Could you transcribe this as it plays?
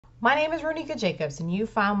My name is Ronika Jacobs, and you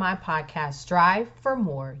found my podcast, Strive for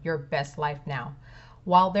More, Your Best Life Now.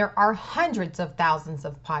 While there are hundreds of thousands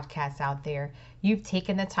of podcasts out there, you've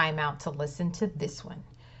taken the time out to listen to this one.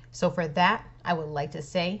 So for that, I would like to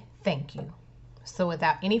say thank you. So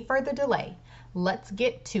without any further delay, let's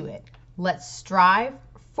get to it. Let's strive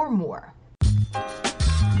for more.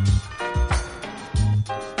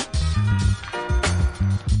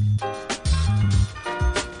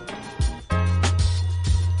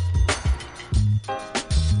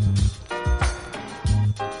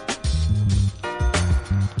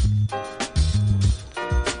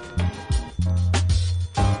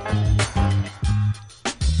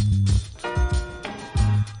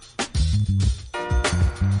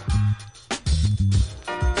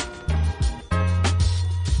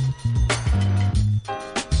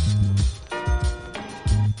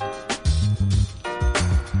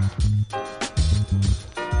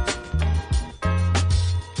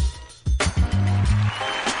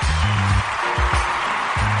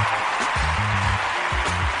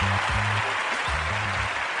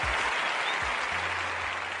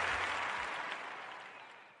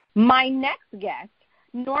 My next guest,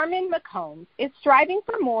 Norman McCombs, is striving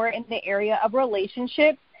for more in the area of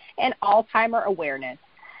relationships and Alzheimer awareness.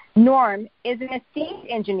 Norm is an esteemed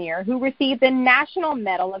engineer who received the National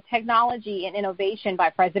Medal of Technology and Innovation by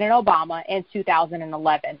President Obama in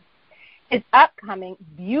 2011. His upcoming,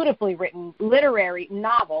 beautifully written literary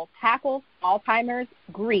novel tackles Alzheimer's,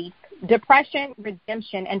 grief, depression,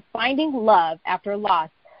 redemption, and finding love after loss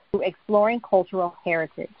through exploring cultural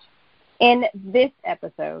heritage. In this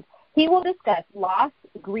episode, he will discuss loss,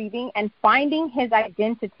 grieving, and finding his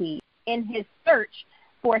identity in his search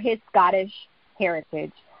for his Scottish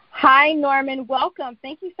heritage. Hi, Norman. Welcome.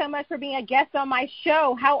 Thank you so much for being a guest on my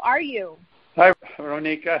show. How are you? Hi,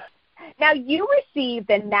 Ronika. Now, you received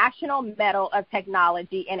the National Medal of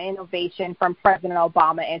Technology and Innovation from President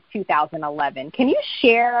Obama in 2011. Can you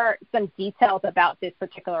share some details about this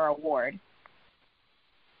particular award?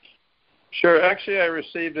 Sure. Actually, I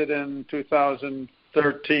received it in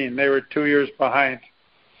 2013. They were 2 years behind.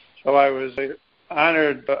 So I was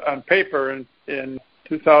honored on paper in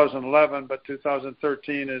 2011, but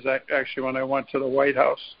 2013 is actually when I went to the White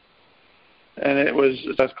House. And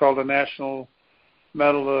that's called the National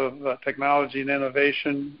Medal of Technology and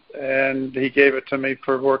Innovation, and he gave it to me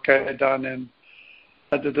for work I had done in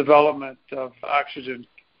the development of oxygen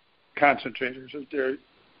concentrators. They're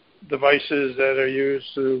devices that are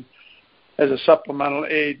used as a supplemental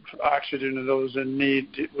aid for oxygen to those in need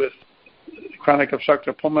with chronic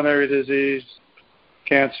obstructive pulmonary disease,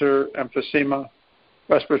 cancer, emphysema,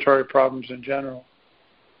 respiratory problems in general.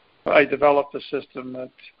 I developed a system that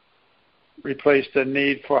replaced the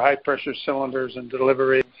need for high-pressure cylinders and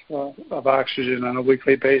delivery of oxygen on a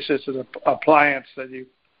weekly basis. It's an appliance that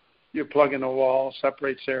you plug in a wall,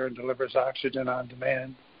 separates air, and delivers oxygen on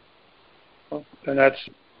demand. And that's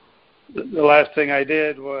the last thing I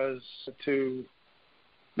did was to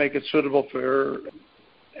make it suitable for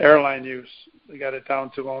airline use. We got it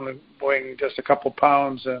down to only weighing just a couple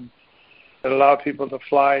pounds, and it allowed people to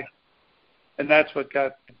fly. And that's what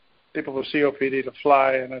got people with COPD to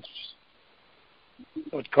fly, and it's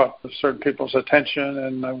what caught certain people's attention,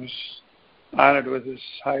 and I was honored with this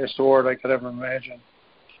highest award I could ever imagine.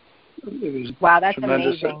 It was wow, that's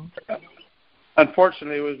tremendous. Amazing.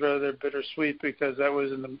 Unfortunately, it was rather bittersweet because I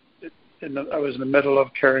was I was in the middle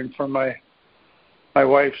of caring for my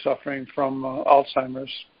wife suffering from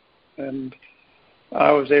Alzheimer's, and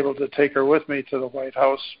I was able to take her with me to the White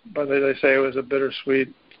House. But as I say, it was a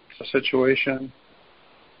bittersweet situation.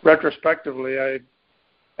 Retrospectively, I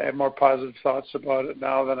have more positive thoughts about it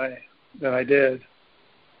now than I did.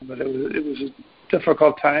 But it was a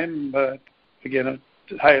difficult time. But again,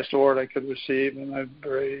 the highest award I could receive, and I'm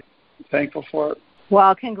very thankful for it.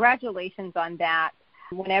 Well, congratulations on that.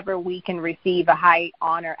 Whenever we can receive a high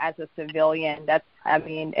honor as a civilian,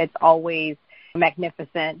 it's always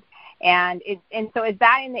magnificent. And so is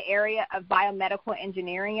that in the area of biomedical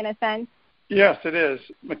engineering in a sense? Yes, it is.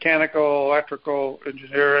 Mechanical, electrical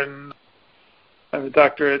engineering. I have a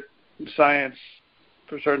doctorate in science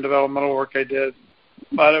for certain developmental work I did.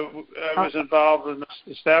 But I was involved in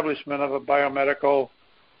the establishment of a biomedical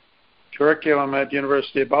curriculum at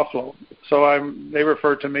University of Buffalo. So they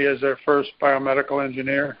refer to me as their first biomedical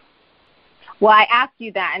engineer. Well, I asked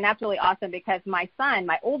you that, and that's really awesome because my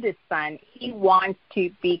oldest son, he wants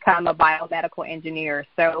to become a biomedical engineer.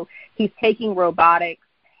 So he's taking robotics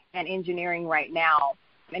and engineering right now,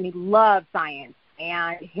 and he loves science.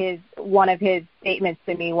 And one of his statements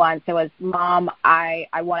to me once was, "Mom, I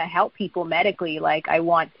want to help people medically. Like I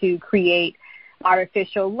want to create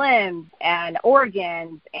artificial limbs and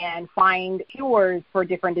organs and find cures for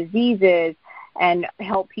different diseases and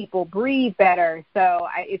help people breathe better. So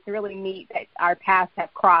it's really neat that our paths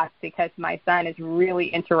have crossed because my son is really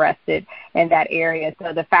interested in that area.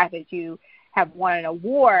 So the fact that you have won an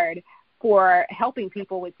award for helping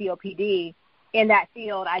people with COPD in that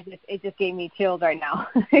field, it just gave me chills right now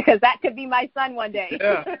because that could be my son one day.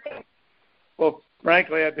 Yeah. Well,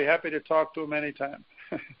 frankly, I'd be happy to talk to him anytime.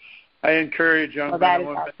 I encourage young men and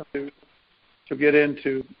women to get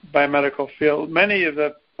into biomedical field. Many of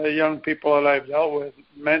the young people that I've dealt with,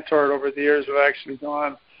 mentored over the years, have actually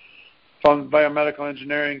gone from biomedical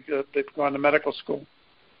engineering. They've gone to medical school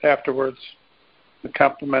afterwards and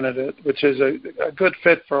complemented it, which is a good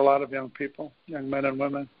fit for a lot of young people, young men and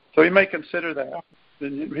women. So he might consider that.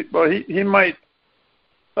 He might,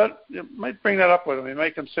 but you might bring that up with him. He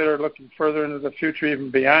might consider looking further into the future, even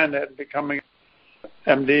beyond that, and becoming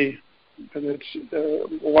MD. Because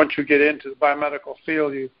it's once you get into the biomedical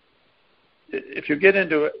field, if you get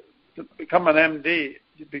into it, to become an MD,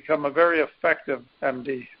 you become a very effective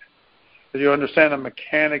MD. You understand the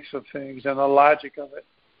mechanics of things and the logic of it.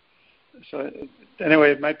 So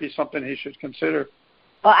anyway, it might be something he should consider.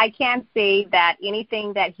 Well, I can say that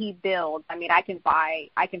anything that he builds, I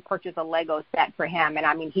can purchase a Lego set for him,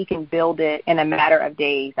 and he can build it in a matter of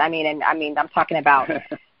days. I'm talking about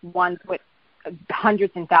ones with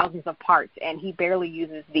hundreds and thousands of parts, and he barely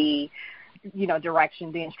uses the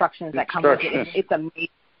instructions that come with it. It's amazing.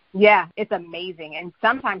 Yeah, it's amazing. And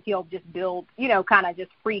sometimes he'll just build, kind of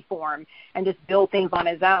just free form and just build things on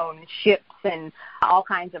his own, ships and all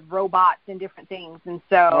kinds of robots and different things. And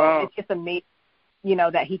so It's just amazing,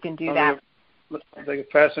 that he can do that. Looks like a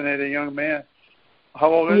fascinating young man.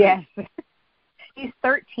 How old is he? Yes. He's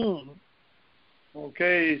 13.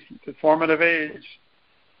 Okay, he's the formative age.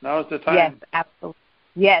 Now's the time. Yes, absolutely.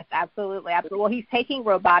 Yes, absolutely. Well, he's taking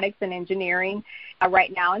robotics and engineering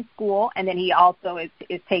right now in school, and then he also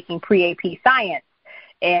is taking pre-AP science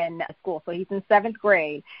in school. So he's in 7th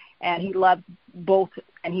grade, and he loves both,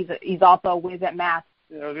 and he's also a whiz at math.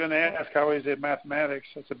 Yeah, I was going to ask how he's at mathematics.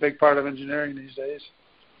 That's a big part of engineering these days.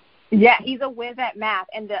 Yeah, he's a whiz at math,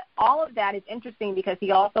 and all of that is interesting because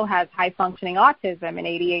he also has high-functioning autism and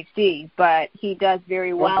ADHD, but he does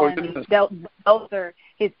very well, and those are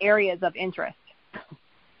his areas of interest.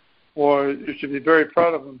 Well, you should be very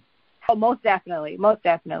proud of him. Oh, most definitely, most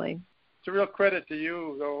definitely. It's a real credit to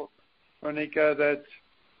you, though, Monica, that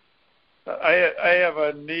I have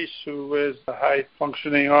a niece who is a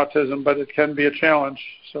high-functioning autism, but it can be a challenge.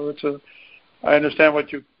 So I understand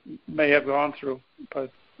what you may have gone through,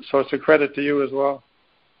 so it's a credit to you as well.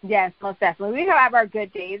 Yes, most definitely. We have our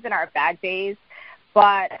good days and our bad days,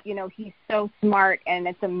 but, he's so smart, and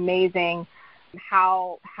it's amazing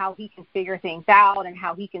how he can figure things out and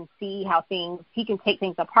how he can see he can take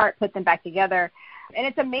things apart, put them back together. And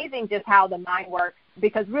it's amazing just how the mind works,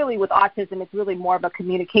 because really with autism, it's really more of a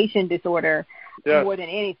communication disorder more than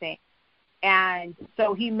anything. And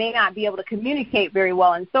so he may not be able to communicate very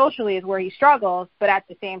well, and socially is where he struggles, but at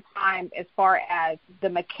the same time, as far as the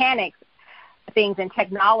mechanics, things and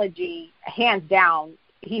technology, hands down,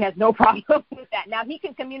 he has no problem with that. Now, he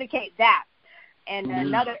can communicate that. And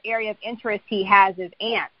another area of interest he has is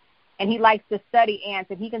ants, and he likes to study ants,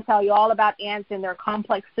 and he can tell you all about ants and their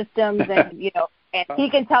complex systems, and and he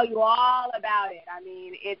can tell you all about it.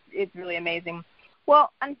 It's really amazing.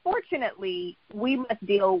 Well, unfortunately, we must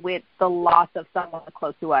deal with the loss of someone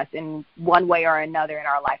close to us in one way or another in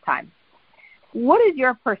our lifetime. What is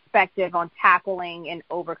your perspective on tackling and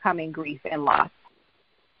overcoming grief and loss?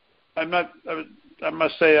 I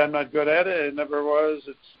must say I'm not good at it. It never was.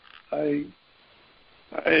 I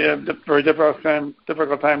have a very difficult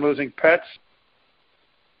time losing pets,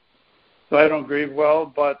 so I don't grieve well.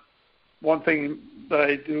 But one thing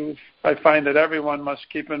that I find that everyone must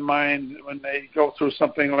keep in mind when they go through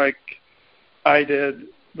something like I did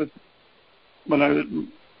when I was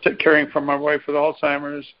caring for my wife with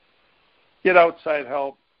Alzheimer's, get outside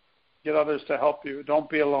help, get others to help you. Don't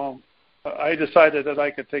be alone. I decided that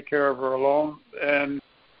I could take care of her alone, and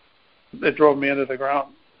it drove me into the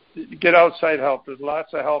ground. Get outside help. There's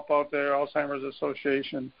lots of help out there, Alzheimer's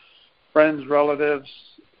Association, friends, relatives.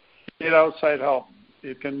 Get outside help.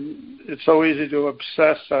 It's so easy to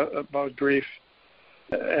obsess about grief,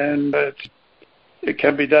 and it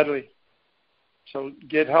can be deadly. So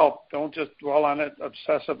get help. Don't just dwell on it,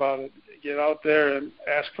 obsess about it. Get out there and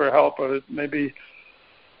ask for help. Maybe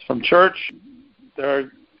from church. There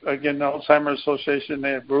are, again, the Alzheimer's Association,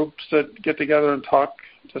 they have groups that get together and talk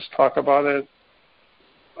about it.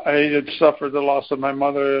 I had suffered the loss of my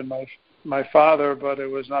mother and my father, but it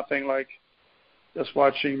was nothing like just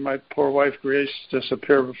watching my poor wife Grace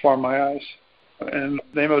disappear before my eyes. And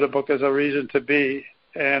the name of the book is A Reason to Be.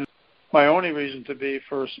 And my only reason to be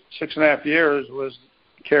for 6.5 years was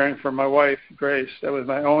caring for my wife, Grace. That was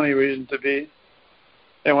my only reason to be.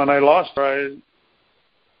 And when I lost her,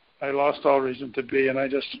 I lost all reason to be, and I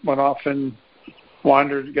just went off and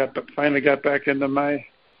wandered, finally got back into my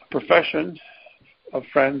profession of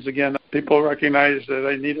friends again. People recognized that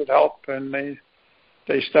I needed help, and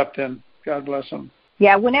they stepped in. God bless them.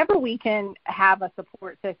 Yeah, whenever we can have a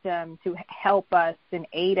support system to help us and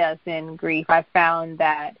aid us in grief, I've found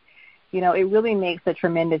that, it really makes a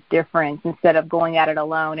tremendous difference instead of going at it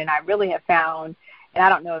alone. And I really have found, and I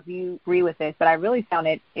don't know if you agree with this, but I really found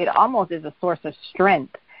it almost is a source of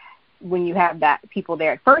strength when you have that people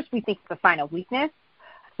there. At first, we think it's a sign of weakness,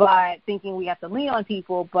 but thinking we have to lean on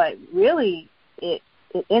people, but really it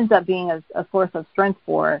ends up being a source of strength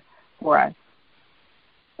for us.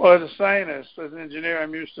 Well, as a scientist, as an engineer,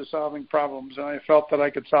 I'm used to solving problems, and I felt that I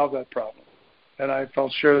could solve that problem. And I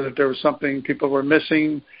felt sure that there was something people were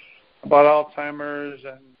missing about Alzheimer's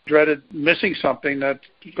and dreaded missing something that's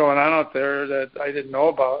going on out there that I didn't know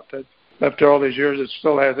about. That after all these years, it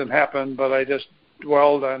still hasn't happened, but I just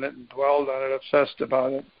dwelled on it, obsessed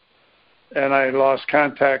about it. And I lost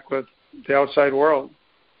contact with the outside world.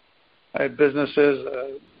 I had businesses,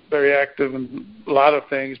 very active in a lot of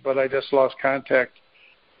things, but I just lost contact.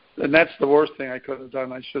 And that's the worst thing I could have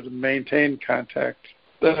done. I should have maintained contact.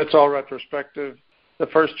 Then it's all retrospective. The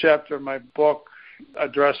first chapter of my book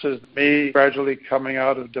addresses me gradually coming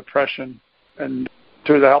out of depression, and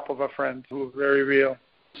through the help of a friend who was very real.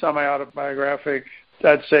 Semi-autobiographic.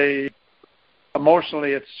 I'd say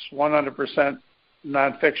emotionally it's 100%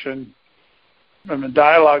 nonfiction. From a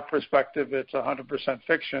dialogue perspective, it's 100%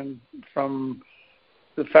 fiction. From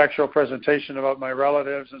the factual presentation about my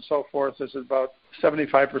relatives and so forth, this is about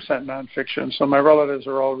 75% nonfiction. So my relatives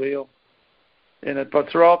are all real in it. But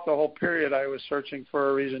throughout the whole period, I was searching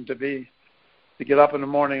for a reason to be, to get up in the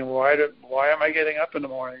morning. Why am I getting up in the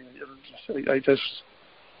morning?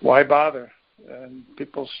 Why bother? And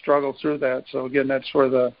people struggle through that. So again, that's where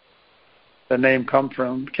the name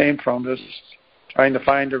came from, just trying to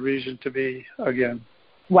find a reason to be again.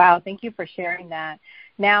 Wow, thank you for sharing that.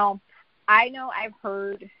 Now, I know I've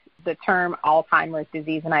heard the term Alzheimer's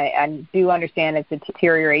disease, and I do understand it's a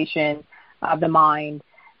deterioration of the mind.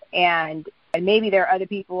 And maybe there are other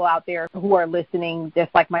people out there who are listening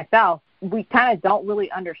just like myself. We kind of don't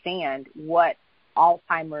really understand what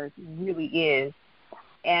Alzheimer's really is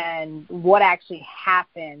and what actually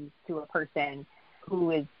happens to a person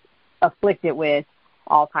who is afflicted with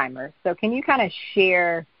Alzheimer's. So can you kind of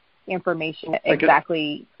share information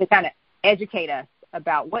exactly to kind of educate us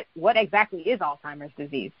about what exactly is Alzheimer's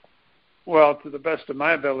disease? Well, to the best of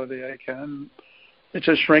my ability, I can. It's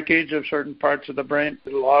a shrinkage of certain parts of the brain,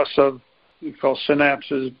 the loss of what we call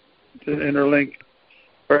synapses that interlink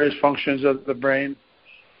various functions of the brain.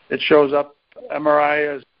 It shows up,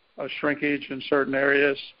 MRI, as a shrinkage in certain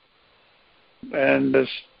areas, and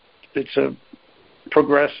it's a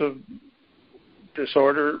progressive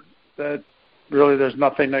disorder that really there's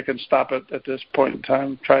nothing that can stop it at this point in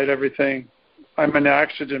time. Tried everything. I'm in the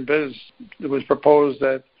oxygen business. It was proposed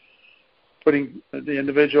that putting the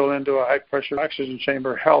individual into a high-pressure oxygen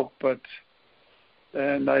chamber helped,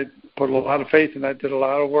 and I put a lot of faith in that, did a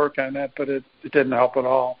lot of work on that, but it didn't help at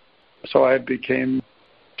all. So I became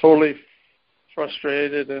totally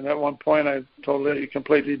frustrated, and at one point I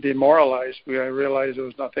completely demoralized because I realized there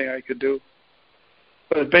was nothing I could do.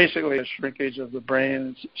 But it's basically a shrinkage of the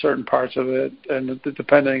brain, certain parts of it, and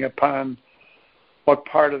depending upon what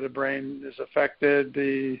part of the brain is affected,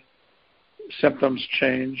 the symptoms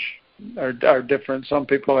change, are different. Some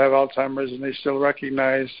people have Alzheimer's and they still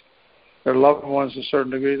recognize their loved ones to a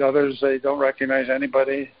certain degree. Others, they don't recognize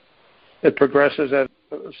anybody. It progresses at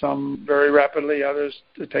some very rapidly. Others,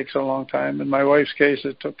 it takes a long time. In my wife's case,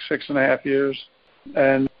 it took 6.5 years.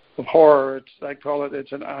 And of horror, I call it,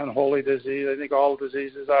 it's an unholy disease. I think all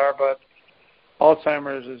diseases are, but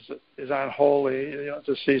Alzheimer's is unholy.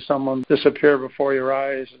 To see someone disappear before your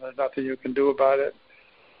eyes and there's nothing you can do about it.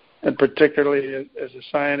 And particularly as a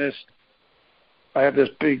scientist, I have this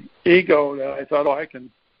big ego that I thought, I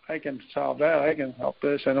can solve that. I can help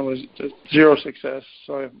this. And it was just zero success.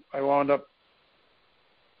 So I wound up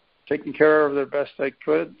taking care of the best I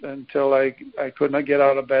could until I could not get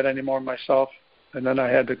out of bed anymore myself. And then I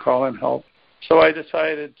had to call in help. So I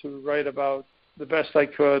decided to write about the best I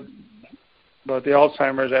could about the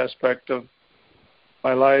Alzheimer's aspect of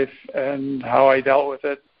my life and how I dealt with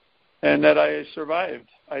it, and that I survived.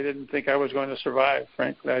 I didn't think I was going to survive,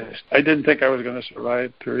 frankly. I didn't think I was going to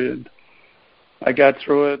survive, period. I got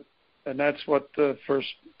through it. And that's what the first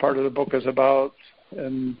part of the book is about.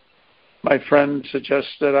 And my friend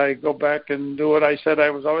suggests that I go back and do what I said I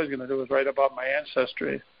was always going to do, was write about my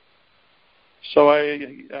ancestry. So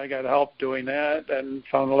I got help doing that and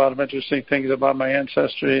found a lot of interesting things about my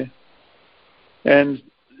ancestry. And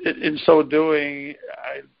in so doing,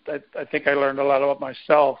 I think I learned a lot about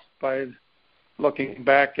myself by looking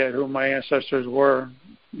back at who my ancestors were.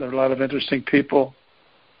 There are a lot of interesting people.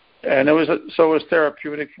 And it was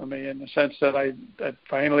therapeutic for me in the sense that I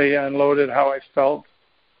finally unloaded how I felt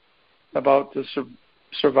about the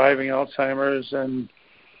surviving Alzheimer's and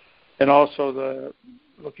also the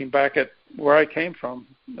looking back at where I came from,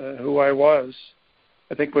 who I was.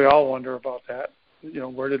 I think we all wonder about that.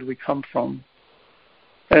 Where did we come from?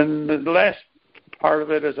 And the last part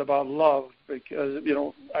of it is about love, because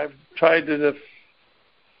I've tried to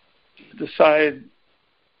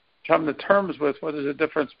come to terms with what is the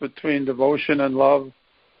difference between devotion and love.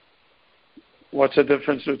 What's the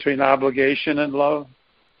difference between obligation and love?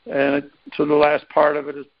 And so the last part of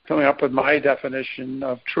it is coming up with my definition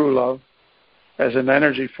of true love as an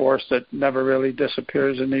energy force that never really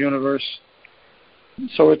disappears in the universe.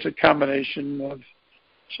 So it's a combination of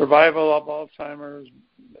survival of Alzheimer's,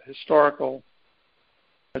 historical,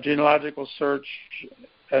 a genealogical search,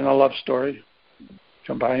 and a love story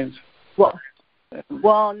combined.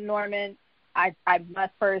 Well, Norman, I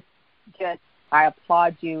must first I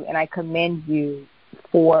applaud you and I commend you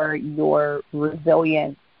for your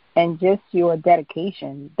resilience and just your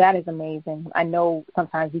dedication. That is amazing. I know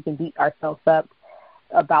sometimes we can beat ourselves up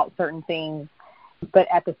about certain things, but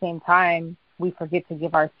at the same time, we forget to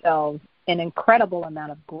give ourselves an incredible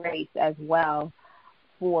amount of grace as well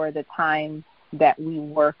for the time that we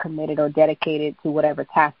were committed or dedicated to whatever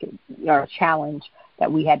task or challenge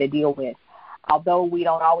that we had to deal with. Although we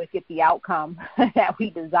don't always get the outcome that we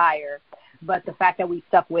desire, but the fact that we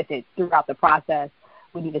stuck with it throughout the process,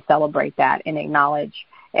 we need to celebrate that and acknowledge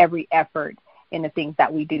every effort in the things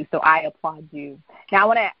that we do. So I applaud you. Now I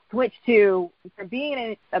want to switch to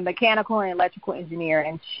being a mechanical and electrical engineer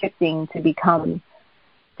and shifting to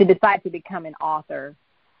decide to become an author.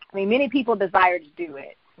 I mean, many people desire to do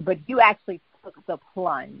it, but you actually took the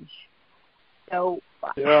plunge. So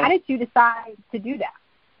How did you decide to do that?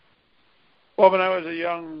 Well, when I was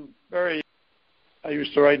I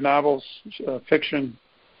used to write novels, fiction,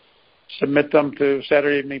 submit them to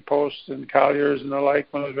Saturday Evening Post and Collier's and the like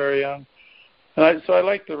when I was very young. And so I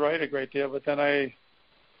liked to write a great deal, but then I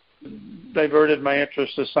diverted my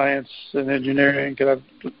interest to science and engineering, because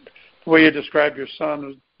the way you described your son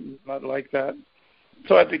was not like that.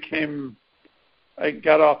 So I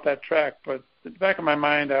got off that track, but in the back of my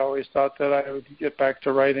mind, I always thought that I would get back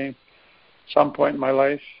to writing at some point in my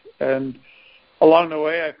life. And along the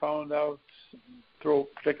way, I found out through a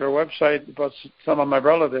particular website about some of my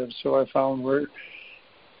relatives who I found were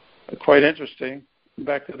quite interesting,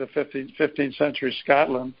 back to the 15th century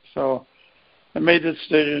Scotland. So I made the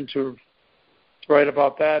decision to write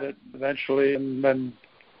about that eventually, and then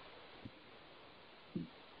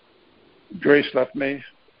Grace left me,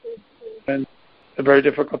 and a very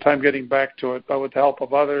difficult time getting back to it. But with the help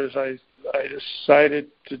of others, I decided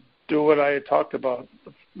to do what I had talked about.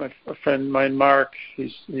 A friend of mine, Mark,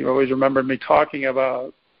 he always remembered me talking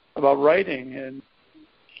about writing, and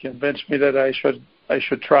convinced me that I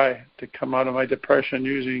should try to come out of my depression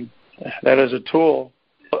using that as a tool.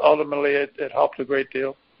 Ultimately, it helped a great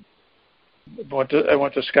deal. I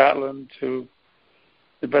went to Scotland to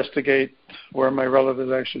investigate where my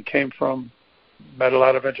relatives actually came from. Met a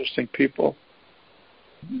lot of interesting people.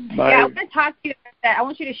 I want to talk to you about that. I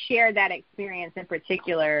want you to share that experience in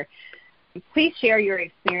particular. Please share your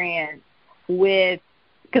experience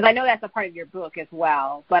because I know that's a part of your book as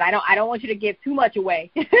well, but I don't want you to give too much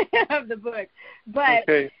away of the book. But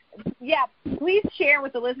okay. Yeah, please share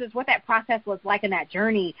with the listeners what that process was like in that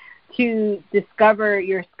journey to discover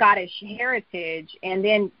your Scottish heritage. And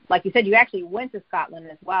then, like you said, you actually went to Scotland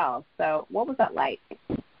as well. So what was that like?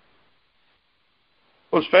 It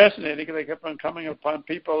was fascinating because I kept on coming upon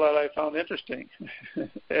people that I found interesting.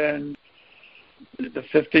 And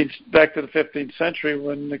back to the 15th century,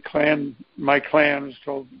 when my clan was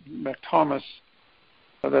called McCombs,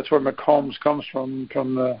 that's where McCombs comes from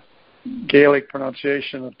the Gaelic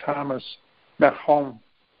pronunciation of Thomas, McComb.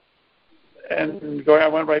 And I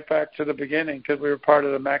went right back to the beginning because we were part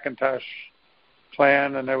of the Macintosh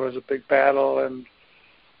clan, and there was a big battle, and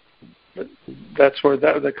that's where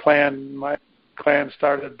my clan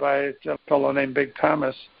started by a fellow named Big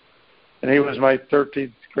Thomas, and he was my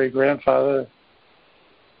 13th great-grandfather.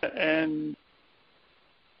 And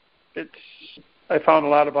I found a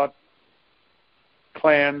lot about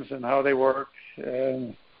clans and how they work,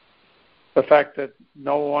 and the fact that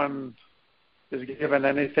no one is given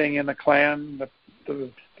anything in the clan,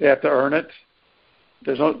 they have to earn it.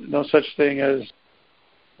 There's no such thing as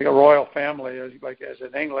a royal family, like as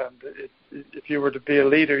in England. If you were to be a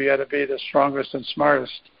leader, you had to be the strongest and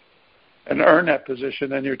smartest and earn that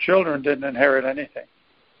position, and your children didn't inherit anything.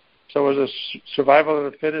 So it was a survival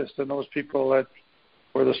of the fittest, and those people that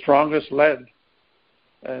were the strongest led.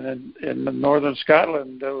 And in northern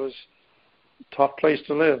Scotland, it was a tough place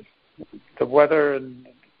to live. The weather, and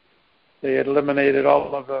they had eliminated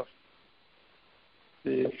all of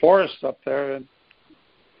the forests up there, and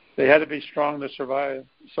they had to be strong to survive.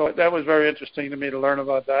 So that was very interesting to me to learn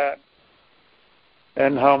about that,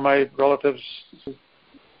 and how my relatives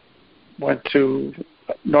went to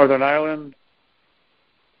Northern Ireland.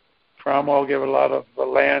 Cromwell gave a lot of the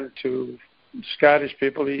land to Scottish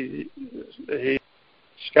people. He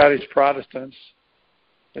Scottish Protestants,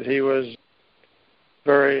 that he was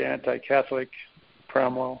very anti-Catholic,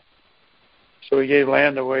 Cromwell. So he gave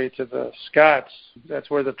land away to the Scots.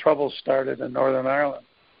 That's where the trouble started in Northern Ireland.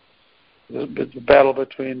 The battle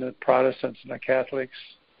between the Protestants and the Catholics.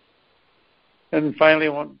 And finally,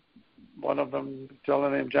 one of them, a fellow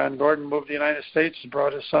named John Gordon, moved to the United States and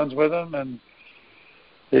brought his sons with him. And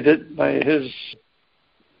they did.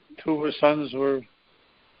 Two of his sons were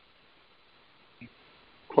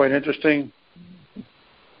quite interesting.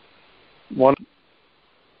 One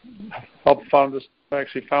helped founded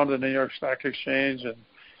the New York Stock Exchange, and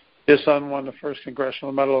his son won the first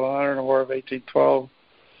Congressional Medal of Honor in the War of 1812.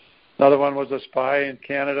 Another one was a spy in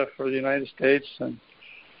Canada for the United States, and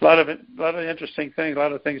a lot of interesting things, a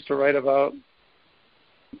lot of things to write about.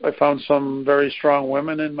 I found some very strong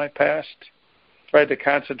women in my past. Tried to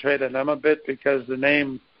concentrate on them a bit, because the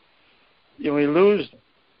name, we lose,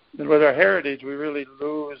 with our heritage, we really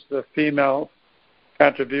lose the female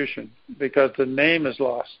contribution, because the name is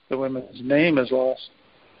lost. The women's name is lost.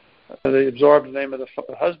 They absorb the name of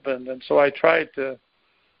the husband, and so I tried to,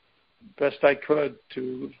 best I could,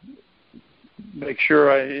 to make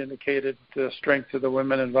sure I indicated the strength of the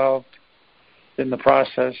women involved in the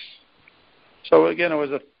process. So again, it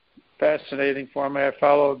was a fascinating for me. I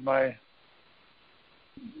followed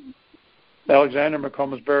Alexander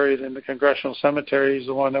McCombs was buried in the Congressional Cemetery. He's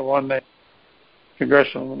the one that won the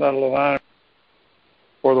Congressional Medal of Honor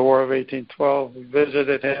for the War of 1812. We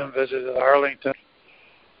visited him, visited Arlington,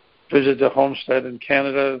 visited the homestead in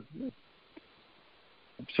Canada.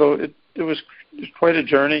 So it was quite a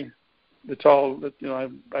journey. It's all,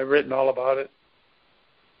 I've written all about it.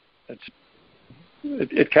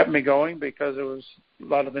 It kept me going, because there was a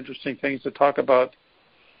lot of interesting things to talk about.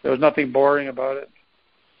 There was nothing boring about it.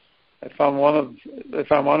 I found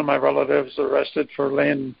one of my relatives arrested for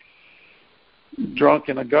laying drunk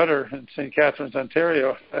in a gutter in St. Catharines,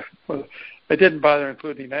 Ontario. I didn't bother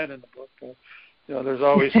including that in the book, but there's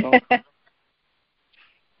always some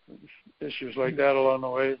issues like that along the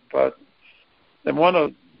way. But then one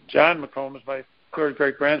of John McCombs, my third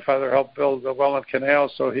great grandfather, helped build the Welland Canal,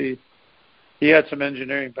 so he had some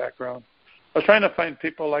engineering background. I was trying to find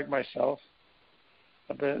people like myself.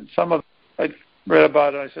 I read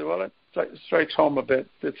about it, and I said, well, it strikes home a bit.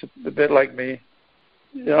 It's a bit like me.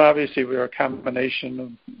 Obviously we are a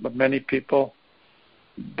combination of many people,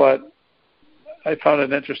 but I found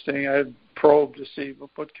it interesting. I probed to see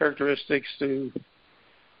what characteristics do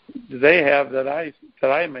they have that I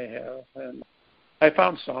may have, and I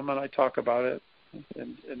found some, and I talk about it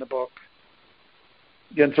in the book.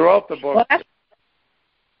 Again, throughout the book,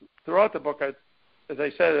 as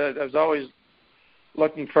I said, I was always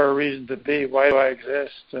looking for a reason to be. Why do I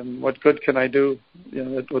exist, and what good can I do,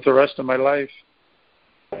 with the rest of my life?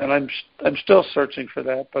 And I'm still searching for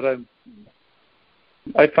that, but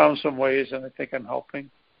I found some ways, and I think I'm helping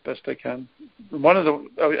best I can. I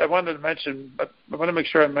want to make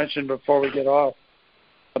sure I mention before we get off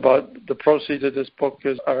about the proceeds of this book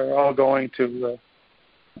are all going to the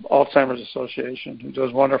Alzheimer's Association, who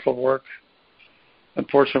does wonderful work.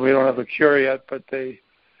 Unfortunately, we don't have a cure yet, but they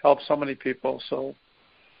help so many people. So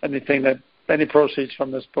any proceeds from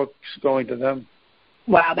this book is going to them.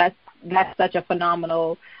 Wow, that's such a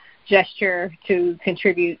phenomenal gesture to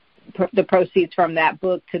contribute the proceeds from that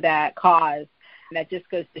book to that cause. And that just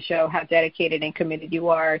goes to show how dedicated and committed you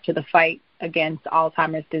are to the fight against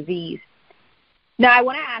Alzheimer's disease. Now, I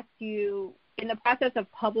want to ask you, in the process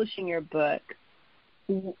of publishing your book,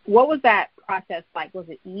 what was that process like? Was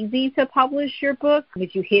it easy to publish your book?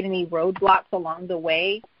 Did you hit any roadblocks along the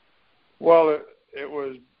way? Well, it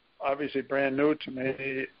was obviously brand new to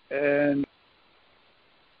me, and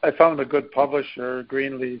I found a good publisher,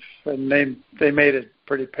 Greenleaf, and they made it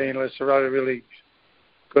pretty painless. They're really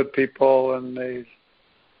good people, and they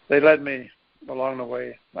they led me along the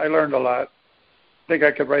way. I learned a lot. I think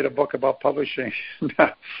I could write a book about publishing.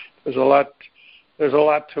 There's a lot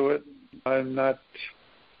to it.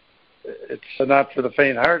 It's not for the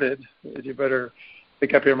faint-hearted. You better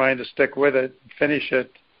pick up your mind to stick with it, finish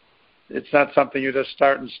it. It's not something you just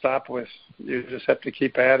start and stop with. You just have to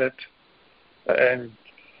keep at it. And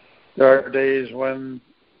there are days when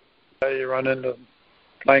you run into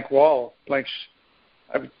blanks.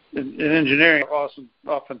 In engineering, I've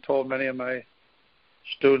often told many of my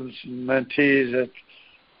students and mentees that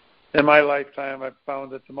in my lifetime, I've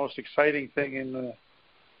found that the most exciting thing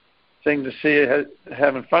to see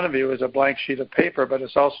have in front of you is a blank sheet of paper, but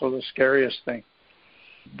it's also the scariest thing.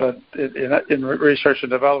 But in research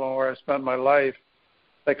and development, where I spend my life,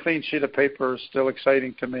 that clean sheet of paper is still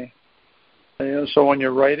exciting to me. So when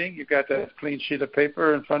you're writing, you've got that clean sheet of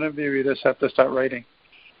paper in front of you. You just have to start writing,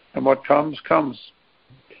 and what comes.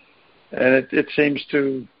 And it seems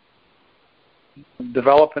to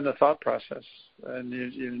develop in the thought process, and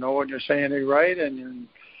you know when you're saying it right, and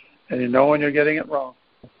you know when you're getting it wrong.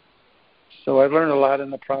 So I've learned a lot in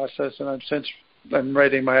the process, and since I'm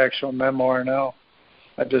writing my actual memoir now,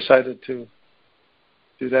 I've decided to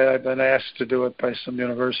do that. I've been asked to do it by some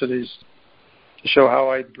universities to show how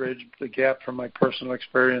I bridge the gap from my personal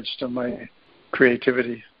experience to my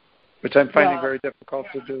creativity, which I'm finding very difficult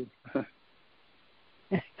to do.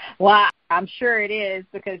 Well, I'm sure it is,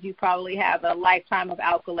 because you probably have a lifetime of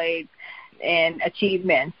accolades and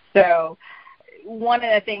achievements. So one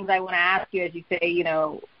of the things I want to ask you, as you say,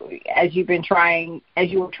 as you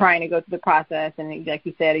were trying to go through the process, and like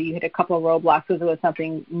you said, you hit a couple of roadblocks because it was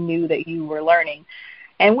something new that you were learning,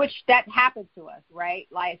 and which that happens to us, right?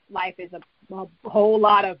 Life is a whole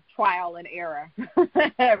lot of trial and error,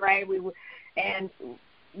 right? We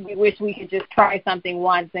wish we could just try something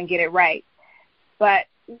once and get it right. But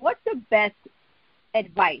what's the best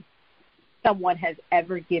advice someone has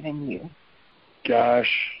ever given you? Gosh,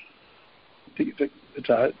 it's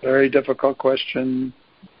a very difficult question.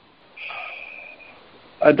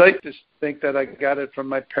 I'd like to think that I got it from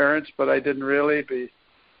my parents, but I didn't really.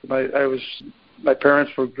 My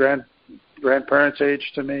parents were grandparents'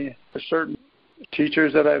 age to me. There's certain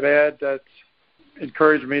teachers that I've had that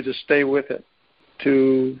encouraged me to stay with it,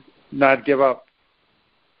 to not give up.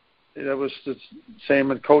 It was the same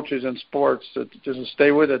with coaches in sports. Just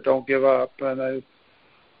stay with it, don't give up. And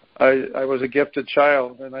I was a gifted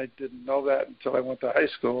child, and I didn't know that until I went to high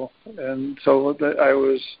school. And so I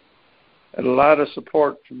had a lot of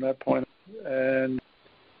support from that point. And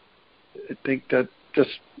I think that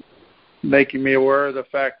just making me aware of the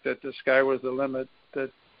fact that the sky was the limit,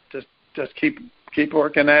 that just keep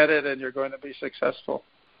working at it, and you're going to be successful.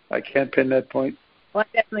 I can't pin that point. Well,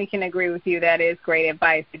 I definitely can agree with you. That is great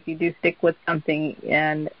advice. If you do stick with something,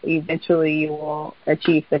 and eventually you will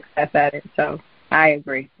achieve success at it. So I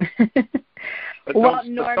agree. But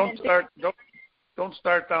don't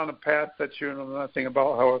start down a path that you know nothing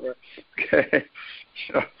about, however. Okay.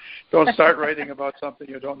 So don't start writing about something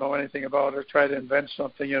you don't know anything about, or try to invent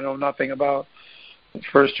something you know nothing about.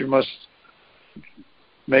 First, you must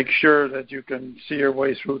make sure that you can see your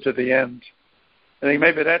way through to the end. I think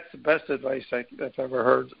maybe that's the best advice I've ever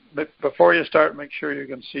heard. But before you start, make sure you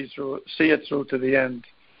can see it through to the end,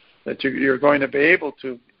 that you're going to be able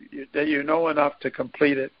to, that you know enough to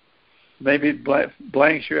complete it. Maybe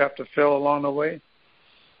blanks you have to fill along the way,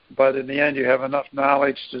 but in the end you have enough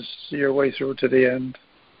knowledge to see your way through to the end.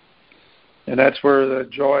 And that's where the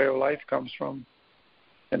joy of life comes from.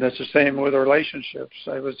 And that's the same with relationships.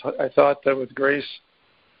 I thought that with Grace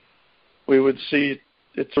we would see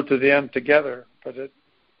it through to the end together, but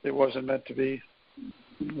it wasn't meant to be.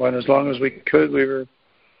 When as long as we could, we were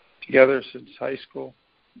together since high school,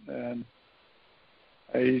 and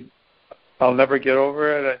I'll never get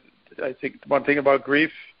over it. I think one thing about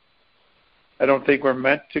grief, I don't think we're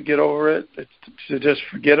meant to get over it. It's to just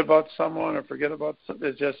forget about someone or forget about something.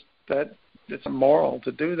 It's just that it's immoral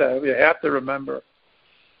to do that. We have to remember,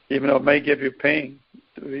 even though it may give you pain.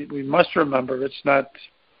 We must remember. It's not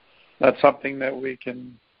something that we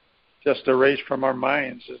can just erase from our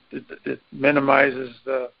minds. It minimizes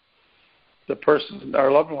the person,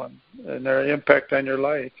 our loved one, and their impact on your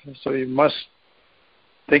life. So you must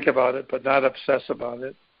think about it, but not obsess about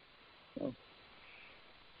it.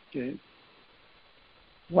 Okay.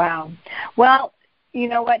 Wow. Well, you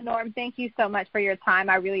know what, Norm? Thank you so much for your time.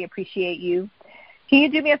 I really appreciate you. Can you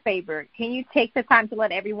do me a favor? Can you take the time to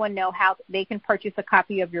let everyone know how they can purchase a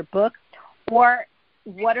copy of your book, or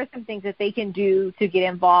what are some things that they can do to get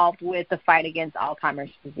involved with the fight against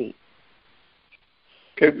Alzheimer's disease?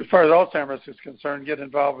 Okay, as far as Alzheimer's is concerned, get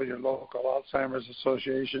involved with your local Alzheimer's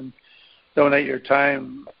Association. donate your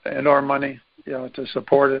time and or money, to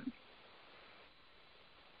support it.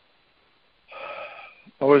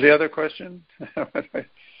 What was the other question?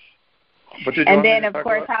 And then, of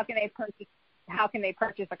course, how can they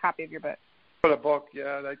purchase a copy of your book? For the book,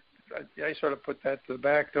 I sort of put that to the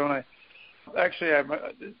back, don't I? Actually,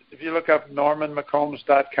 if you look up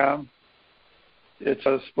NormanMcCombs.com, it's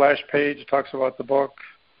a splash page. It talks about the book.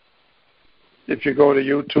 If you go to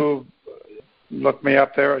YouTube, look me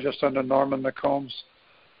up there, just under Norman McCombs.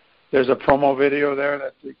 There's a promo video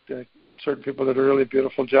there that certain people did a really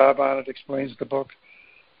beautiful job on it, explains the book.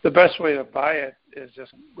 The best way to buy it is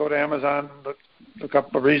just go to Amazon, look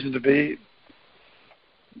up A Reason to Be,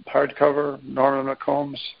 hardcover, Norman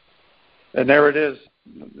McCombs, and there it is.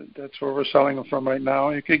 That's where we're selling them from right now.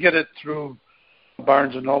 You could get it through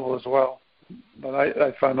Barnes & Noble as well. But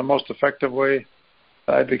I found the most effective way.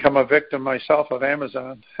 I become a victim myself of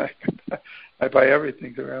Amazon. I buy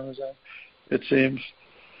everything through Amazon, it seems.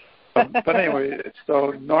 But anyway,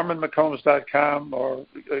 so NormanMcCombs.com,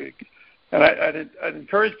 and I'd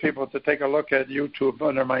encourage people to take a look at YouTube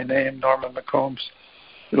under my name, Norman McCombs,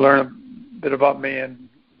 to learn a bit about me and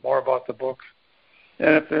more about the book.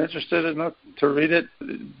 And if they're interested enough to read it,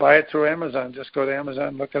 buy it through Amazon. Just go to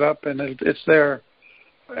Amazon, look it up, and it's there.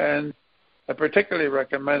 And I particularly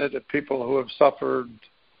recommend it to people who have suffered,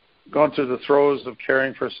 gone through the throes of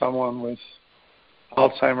caring for someone with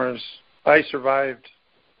Alzheimer's. I survived,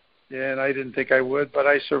 and I didn't think I would, but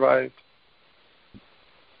I survived.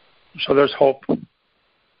 So there's hope.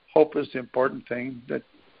 Hope is the important thing. That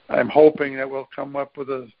I'm hoping that we'll come up with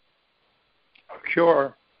a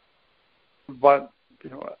cure, but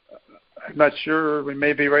I'm not sure. We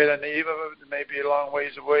may be right on the eve of it. It may be a long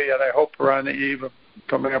ways away yet. I hope we're on the eve of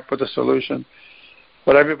coming up with a solution.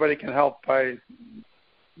 But everybody can help by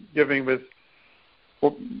giving with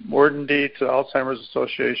word and deed to Alzheimer's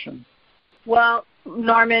Association. Well,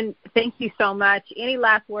 Norman, thank you so much. Any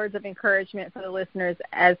last words of encouragement for the listeners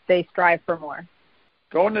as they strive for more?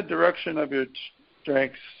 Go in the direction of your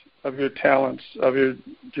strengths, of your talents, of your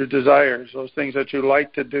desires, those things that you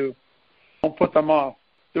like to do. Don't put them off.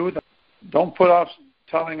 Do them. Don't put off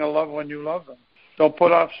telling a loved one you love them. Don't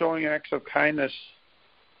put off showing acts of kindness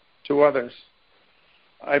to others.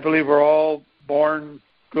 I believe we're all born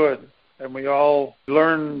good, and we all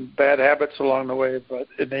learn bad habits along the way. But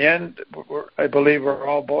in the end, I believe we're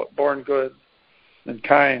all born good and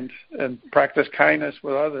kind, and practice kindness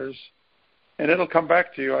with others, and it'll come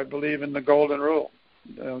back to you. I believe in the golden rule.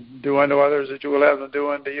 Do unto others as you will have them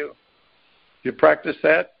do unto you. If you practice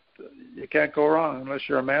that, you can't go wrong unless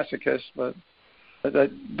you're a masochist. But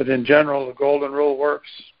in general, the golden rule works.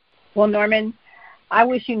 Well, Norman, I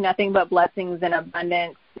wish you nothing but blessings and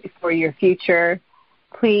abundance for your future.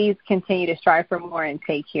 Please continue to strive for more and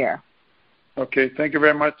take care. Okay. Thank you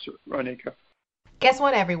very much, Ronika. Guess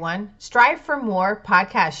what, everyone? Strive for More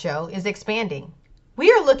podcast show is expanding.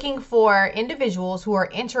 We are looking for individuals who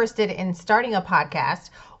are interested in starting a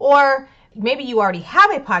podcast, or maybe you already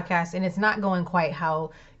have a podcast and it's not going quite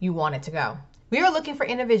how you want it to go. We are looking for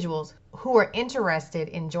individuals who are interested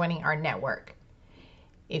in joining our network.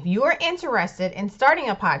 If you are interested in starting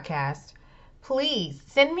a podcast, please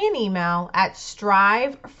send me an email at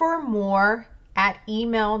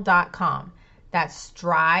striveformore@email.com. That's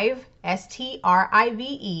strive,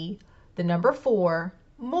 STRIVE, the number 4,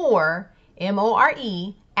 more, MORE,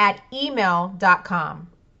 @email.com.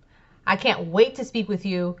 I can't wait to speak with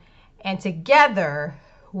you, and together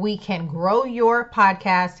we can grow your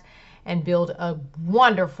podcast and build a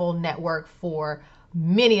wonderful network for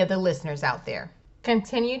many of the listeners out there.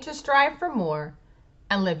 Continue to strive for more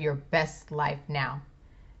and live your best life now.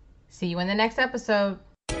 See you in the next episode.